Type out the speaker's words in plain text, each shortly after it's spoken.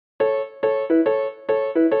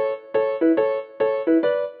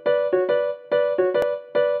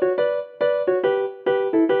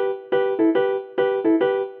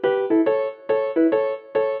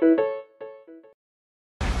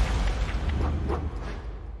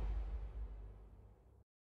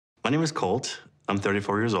My name is Colt. I'm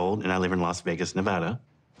 34 years old, and I live in Las Vegas, Nevada,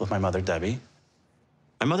 with my mother, Debbie.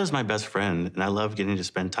 My mother's my best friend, and I love getting to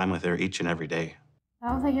spend time with her each and every day. I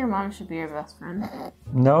don't think your mom should be your best friend.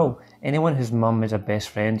 No, anyone whose mum is a best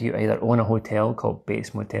friend, you either own a hotel called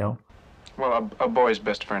Bates Motel. Well, a boy's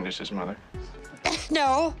best friend is his mother.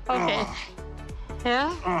 No. Okay.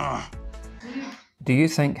 Yeah? Do you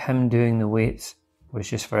think him doing the weights was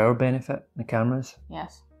just for our benefit, the cameras?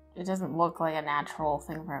 Yes. It doesn't look like a natural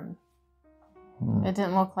thing for him. It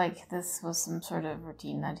didn't look like this was some sort of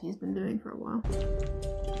routine that he's been doing for a while.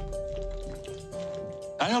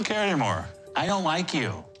 I don't care anymore. I don't like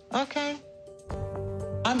you. Okay.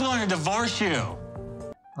 I'm going to divorce you.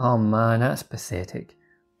 Oh man, that's pathetic.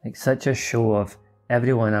 Like such a show of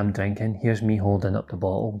everyone I'm drinking, here's me holding up the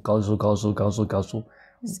bottle, guzzle, guzzle, guzzle, guzzle.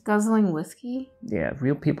 He's guzzling whiskey? Yeah,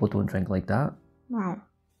 real people don't drink like that. No.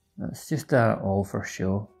 That's just all for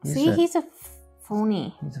show. He's a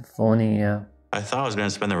phony. He's a phony, yeah. I thought I was going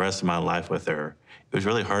to spend the rest of my life with her. It was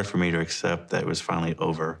really hard for me to accept that it was finally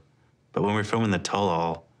over. But when we were filming the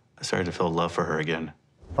tell-all, I started to feel love for her again.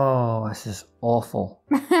 Oh, this is awful.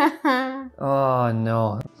 Oh,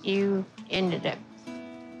 no. You ended it.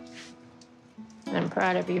 And I'm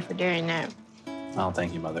proud of you for doing that. Oh,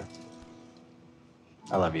 thank you, Mother.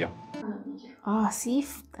 I love you. Oh, see,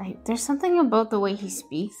 there's something about the way he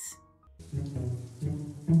speaks.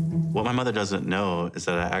 What my mother doesn't know is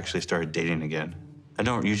that I actually started dating again. I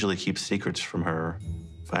don't usually keep secrets from her,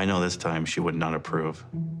 but I know this time she would not approve.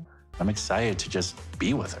 I'm excited to just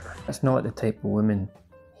be with her. That's not the type of woman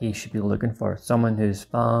he should be looking for. Someone who's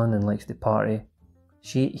fun and likes to party.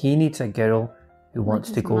 He needs a girl who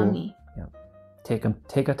wants to go. Money. Yeah, take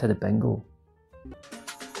her to the bingo.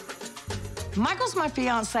 Michael's my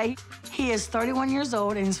fiance. He is 31 years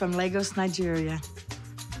old and he's from Lagos, Nigeria.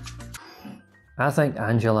 I think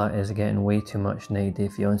Angela is getting way too much 90 Day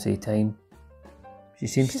Fiance time.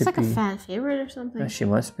 She's like a fan favorite or something. Yeah, she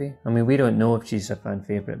must be. I mean, we don't know if she's a fan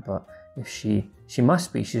favorite, but if she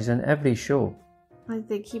must be. She's in every show. Like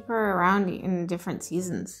they keep her around in different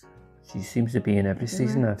seasons. She seems to be in every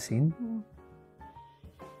season I've seen.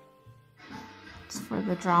 It's for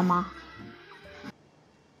the drama.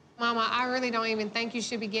 Mama, I really don't even think you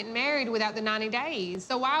should be getting married without the 90 days.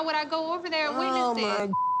 So why would I go over there and witness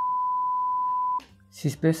it?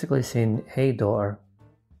 She's basically saying, hey daughter,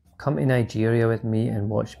 come to Nigeria with me and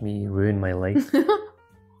watch me ruin my life.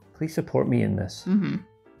 Please support me in this.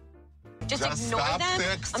 Just ignore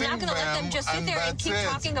them. I'm not gonna let them just sit there and keep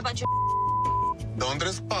talking a bunch of Don't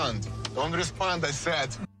respond. Don't respond, I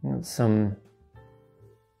said. Some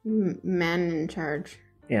men in charge.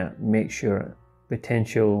 Yeah, make sure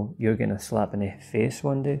potential you're gonna slap in the face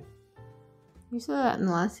one day. You saw that in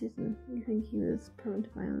the last season. You think he was prone to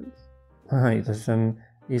violence? Alright, there's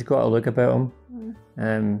he's got a look about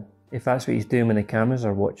him. If that's what he's doing when the cameras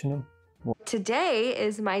are watching him. Today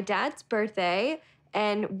is my dad's birthday,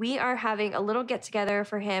 and we are having a little get-together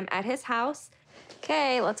for him at his house.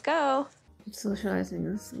 Okay, let's go. Socializing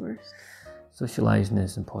is the worst. Socializing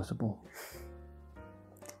is impossible.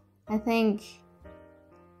 I think,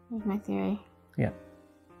 here's my theory. Yeah.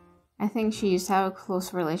 I think she used to have a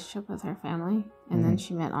close relationship with her family, and then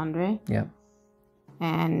she met Andre. Yeah.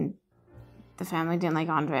 And the family didn't like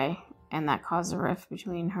Andre, and that caused a rift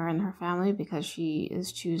between her and her family because she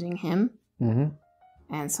is choosing him.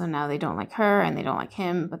 And so now they don't like her and they don't like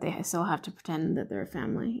him, but they still have to pretend that they're a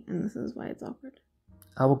family, and this is why it's awkward.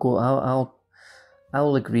 I will go.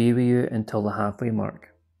 I'll agree with you until the halfway mark.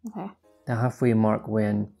 Okay. The halfway mark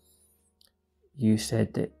when you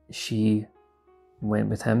said that she went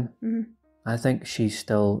with him. I think she's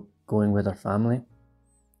still going with her family,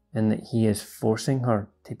 and that he is forcing her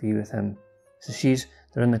to be with him. So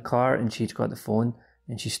they're in the car and she's got the phone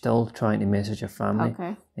and she's still trying to message her family.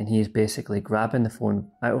 Okay. And he is basically grabbing the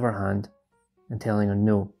phone out of her hand and telling her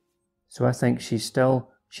no. So I think she's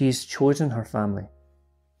chosen her family,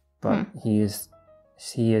 but he is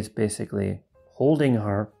basically holding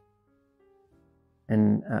her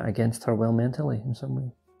and against her will mentally in some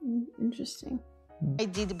way. Interesting. I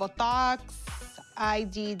did Botox, I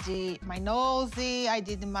did my nose, I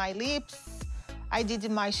did my lips, I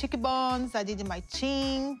did my cheekbones, I did my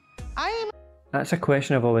chin. That's a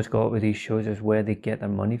question I've always got with these shows, is where they get their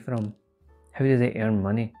money from. How do they earn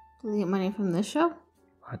money? Do they get money from this show?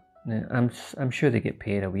 I'm sure they get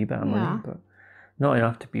paid a wee bit of money, but not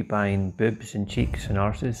enough to be buying boobs and cheeks and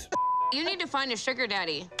arses. You need to find a sugar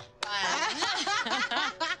daddy.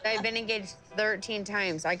 I've been engaged 13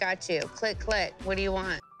 times. I got you. Click, click. What do you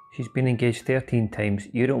want? She's been engaged 13 times.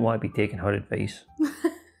 You don't want to be taking her advice.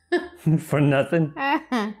 For nothing.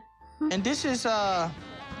 And this is, what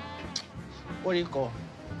do you call?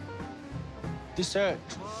 Dessert.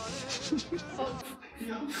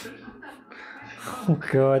 Oh,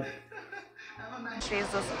 God.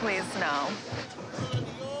 Jesus, please, no.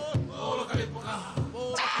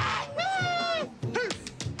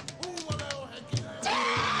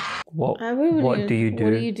 What do you do?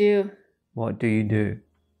 What do you do? What do you do?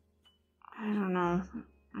 I don't know.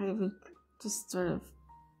 I would just sort of...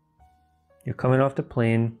 You're coming off the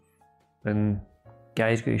plane and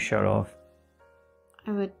guy's got his shirt off.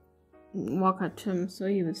 I would walk up to him so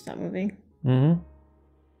he would stop moving. Mm-hmm.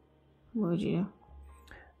 What would you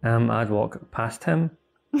do? I'd walk past him.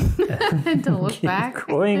 Don't look back.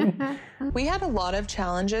 Going. We had a lot of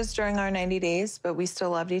challenges during our 90 days, but we still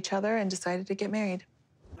loved each other and decided to get married.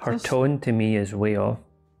 Her tone to me is way off.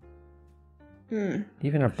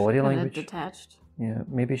 Even her body language. Detached. Yeah,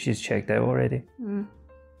 maybe she's checked out already.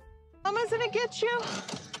 Mama's gonna get you.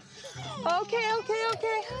 Okay, okay,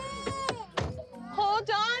 okay. Hold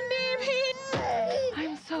on, baby.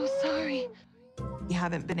 I'm so sorry. We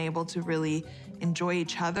haven't been able to really enjoy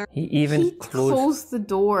each other. He closed the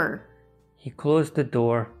door. He closed the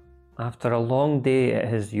door after a long day at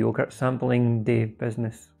his yogurt sampling day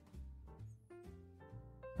business.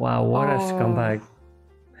 Wow, what a scumbag.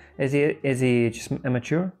 Is he just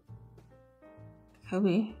immature? Could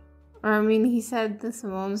be. Or I mean, he said the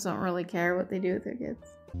Simones don't really care what they do with their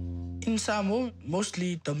kids. In Samoa,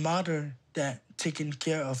 mostly the mother that taking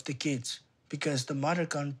care of the kids because the mother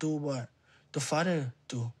can't do what the father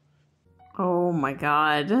do. Oh my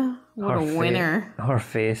God. What a winner. Her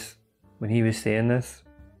face when he was saying this.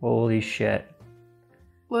 Holy shit.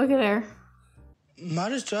 Look at her.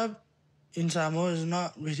 Mother's job in Samoa is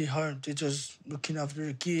not really hard. They're just looking after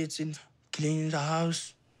the kids and cleaning the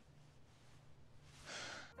house.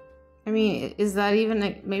 I mean, is that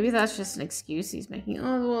even... maybe that's just an excuse he's making.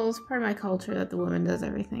 Oh, well, it's part of my culture that the woman does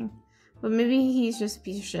everything. But maybe he's just a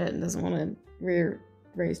piece of shit and doesn't want to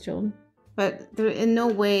raise children. But there, in no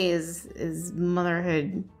way is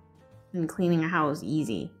motherhood and cleaning a house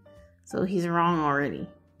easy. So he's wrong already.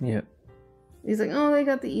 Yeah. He's like, oh, they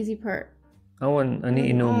got the easy part. I need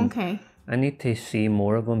to know. Oh, okay. I need to see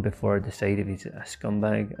more of him before I decide if he's a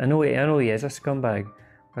scumbag. I know he is a scumbag,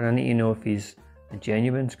 but I need to know if he's a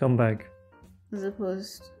genuine scumbag. As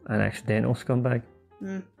opposed... an accidental scumbag.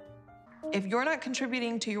 If you're not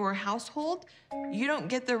contributing to your household, you don't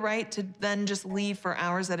get the right to then just leave for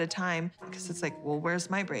hours at a time because it's like, well, where's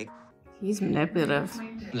my break? He's manipulative.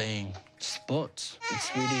 Playing sports,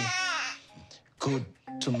 it's really good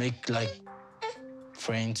to make like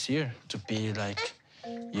friends here, to be like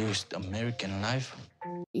used American life.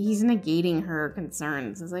 He's negating her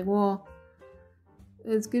concerns. It's like, well,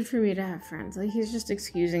 it's good for me to have friends. Like, he's just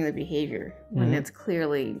excusing the behavior when it's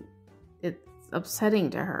clearly, it's upsetting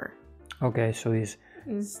to her. Okay, so he's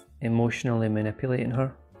emotionally manipulating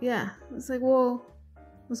her? Yeah. It's like, well,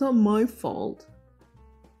 it's not my fault.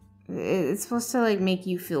 It's supposed to, like, make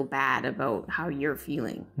you feel bad about how you're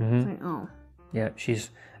feeling. It's like, oh. Yeah,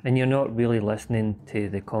 and you're not really listening to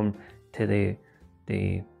the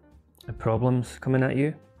problems coming at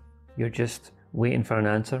you. You're just waiting for an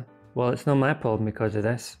answer. Well, it's not my problem because of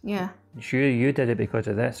this. Yeah. Sure, you did it because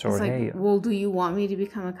of this, or it's like, hey. well, do you want me to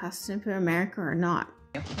become accustomed to America or not?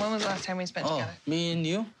 When was the last time we spent together? Me and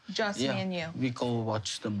you? Just me and you. We go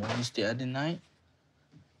watch the movies the other night.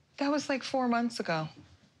 That was like 4 months ago.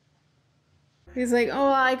 He's like,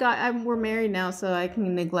 oh, we're married now, so I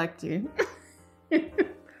can neglect you.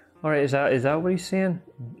 All right, is that what he's saying?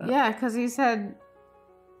 Yeah, because he said,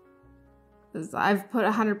 I've put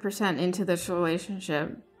 100% into this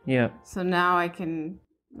relationship. Yeah. So now I don't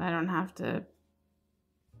have to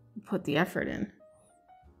put the effort in.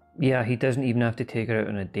 Yeah, he doesn't even have to take her out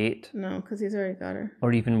on a date. No, because he's already got her.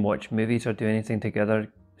 Or even watch movies or do anything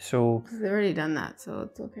together. So they've already done that, so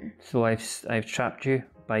it's okay. So I've trapped you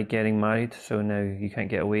by getting married, so now you can't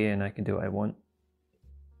get away and I can do what I want.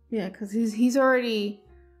 Yeah, because he's already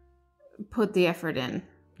put the effort in.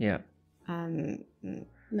 Yeah. And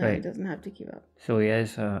now he doesn't have to keep up. So he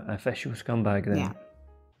is an official scumbag then. Yeah.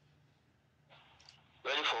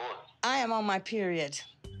 Ready for what? I am on my period.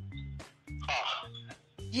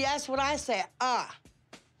 Yes, what I say.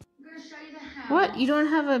 What? You don't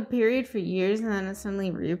have a period for years and then it suddenly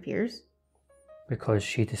reappears? Because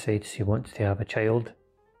she decides she wants to have a child.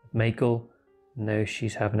 Michael, now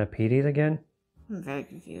she's having a period again. I'm very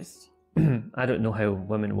confused. I don't know how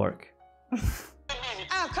women work.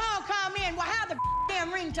 Come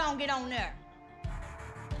ringtone get on there?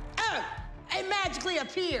 Oh, it magically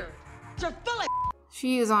appeared. You're full of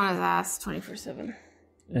She is on his ass 24/7.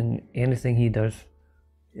 And anything he does,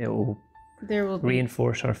 it will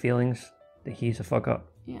reinforce our feelings that he's a fuck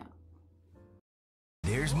up. Yeah.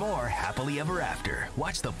 There's more Happily Ever After.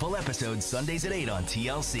 Watch the full episode Sundays at 8 on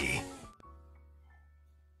TLC.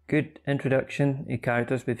 Good introduction of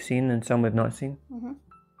characters we've seen and some we've not seen. Mm-hmm.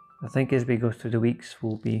 I think as we go through the weeks,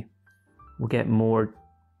 we'll get more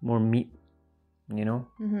meat, you know?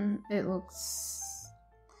 Mm-hmm. It looks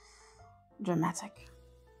dramatic.